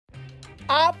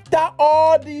After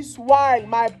all this while,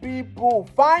 my people,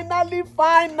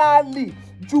 finally,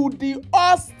 Judy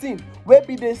Austin will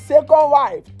be the second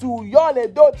wife to Yul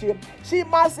Edochie. She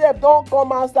myself don't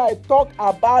come outside talk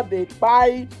about the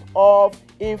kpai of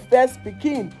in first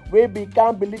pikin wey be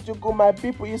Kambi, my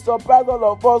people. It surprised all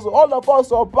of us. All of us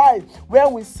surprised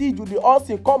when we see Judy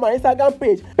Austin come on Instagram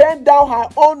page, pen down her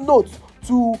own notes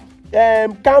to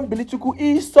Kambi.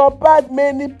 It surprised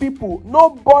many people.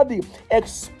 Nobody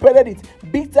expected it.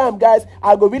 Big time, guys.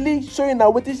 I go really show you now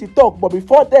what she talk. But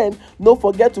before then, don't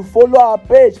forget to follow our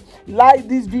page, like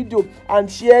this video,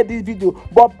 and share this video.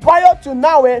 But prior to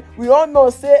now, we all know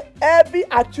say every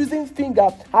accusing finger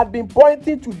had been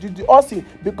pointing to Judy Austin,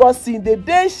 because since the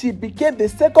day she became the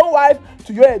second wife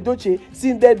to Yul Edochie,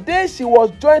 since the day she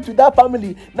was joined to that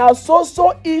family, now so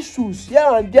issues here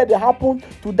and there they happen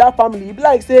to that family. It be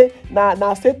like say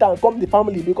now Satan come the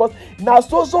family, because now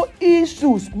so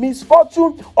issues,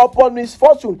 misfortune upon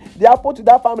misfortune, they happen to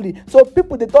that family. So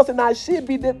people they thought say now she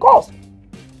be the cause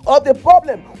of the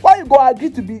problem. Why you go agree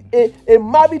to be a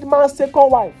married man's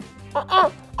second wife?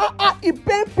 It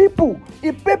pay people.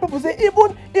 Say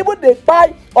even the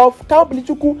kpai of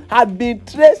Kambi had been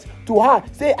traced to her.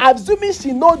 Say assuming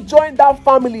she not join that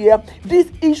family,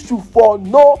 this issue for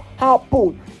no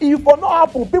happen. If for not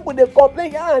happen, people they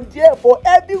complain here and there for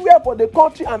everywhere for the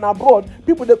country and abroad.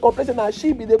 People they complain that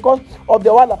she be the cause of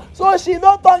the Wahala. So she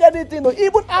not talk anything. No.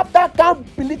 Even after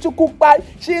Kambi kpai,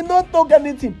 she not talk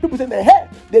anything. People say hey,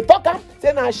 they talk am,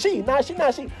 say na she.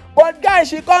 But guys,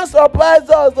 she can't surprise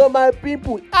us, oh my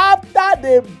people. After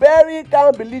they bury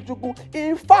Kambi,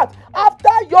 in fact, after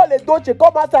Yul Edochie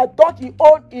come outside talk his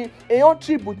own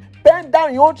tribute, pen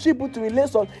down your own tribute to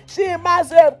relation, she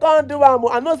myself can't do am.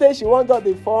 I know say she wants all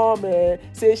the form,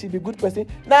 say she be good person.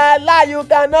 Nah, lie, you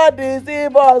cannot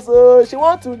deceive us. So she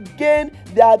wants to gain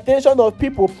the attention of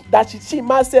people that she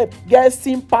myself gets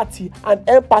sympathy and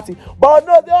empathy. But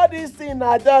no, all these things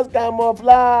are just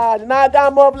camouflage. Now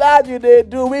camouflage they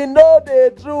do. We know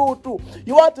the truth too.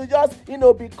 You want to just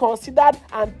be considered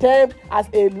and termed as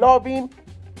a loving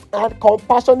and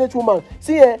compassionate woman.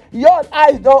 See, your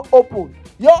eyes don't open.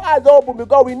 Your eyes don't open,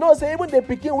 because we know say even the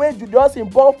pikin wey Judy Austin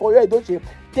born for Yul Edochie,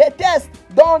 the test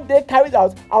don dey carried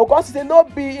out, and God say no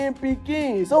be in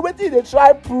pikin. So wetin dey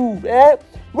try prove?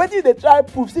 Wetin dey try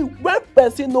prove? See, when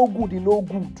person no good, e no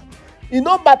good. E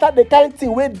no matter the kind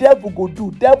thing wey devil go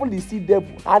do. Devil is still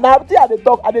devil. And I dey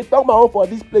talk my own for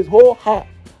this place. Whole heart.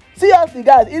 Seriously,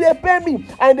 guys, it dey pay me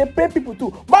and they pay people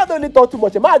too. Man don't need talk too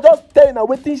much. Man just tell you now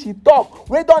wetin she talk.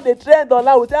 We don dey trend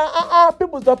online. We say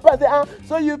people surprise. Say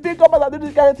so you fit come out and do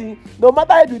this kind of thing. No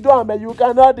matter if you do am, you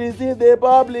cannot deceive the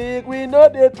public. We know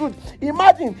the truth.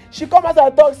 Imagine she come out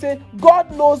and talk say God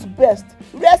knows best.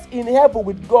 Rest in heaven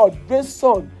with God. Great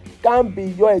son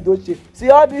Kambi Yul Edochie.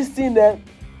 See all these things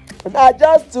na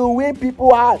just to win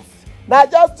people hearts. Na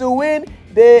just to win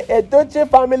the Edochie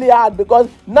family heart, because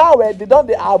now they don't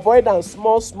avoid am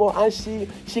small, and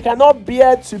she cannot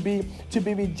bear to be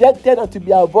rejected and to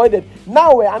be avoided.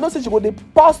 Now I know say she go dey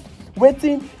pass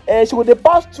wetin she go dey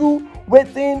pass through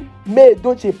wetin May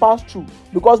Edochie pass through,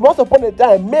 because once upon a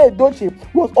time May Edochie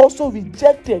was also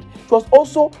rejected. She was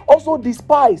also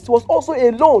despised. She was also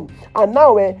alone, and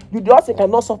now Judy Austin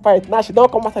cannot suffer it. Now she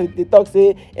don't come out and they talk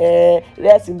say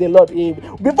rest in the Lord.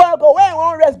 Before I go, where you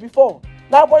want rest before?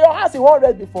 Now for your house, you won't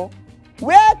rest before.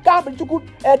 Where Kambi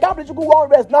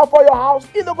won't rest now for your house.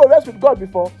 He no go rest with God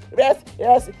before. Rest in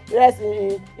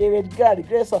God, the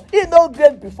grace of. He no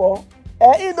great before.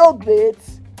 He no great.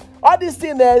 All these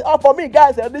things, for me,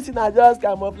 guys, this thing are just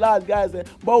camouflage, guys.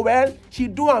 But when she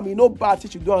do am, no bad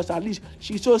thing she do am. At least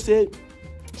she show say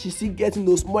she still getting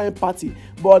those small empathy.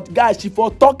 But guys, she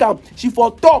for talk am. She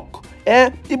for talk.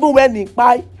 Even when he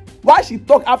kpai, why she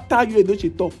talk after Yul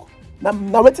Edochie talk?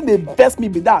 Now wetin dey vex me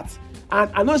be that,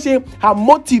 and I know say her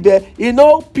motive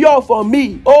pure for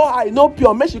me. I know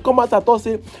pure. Make she come out and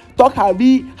talk her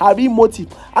real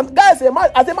motive. And guys,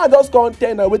 as a man just come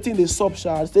tell na wetin dey sup,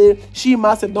 say she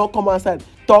myself don come outside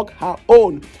talk her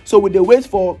own. So we dey wait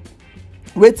for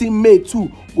wetin May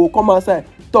too go come outside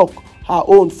talk her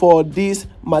own for this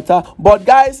matter. But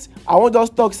guys, I wan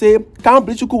just talk say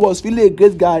Kambi was really a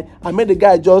great guy, and make the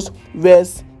guy just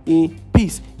rest in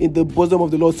peace in the bosom of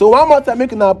the Lord. So one more time,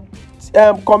 make una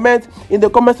comment in the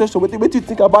comment section what you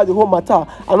think about the whole matter,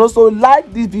 and also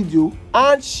like this video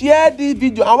and share this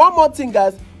video. And one more thing,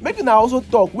 guys, make una also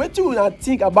talk what you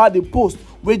think about the post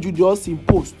where Judy Austin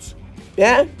post.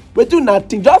 What you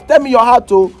think? Just tell me your heart.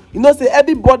 Say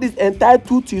everybody's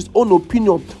entitled to his own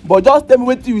opinion, but just tell me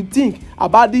what you think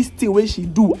about this thing when she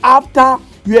do after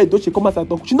Yul Edochie come out and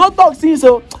talk. She not talk since.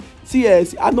 So see,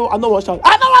 I know one shout.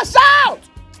 I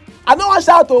know one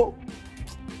shout.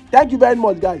 Thank you very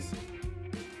much, guys.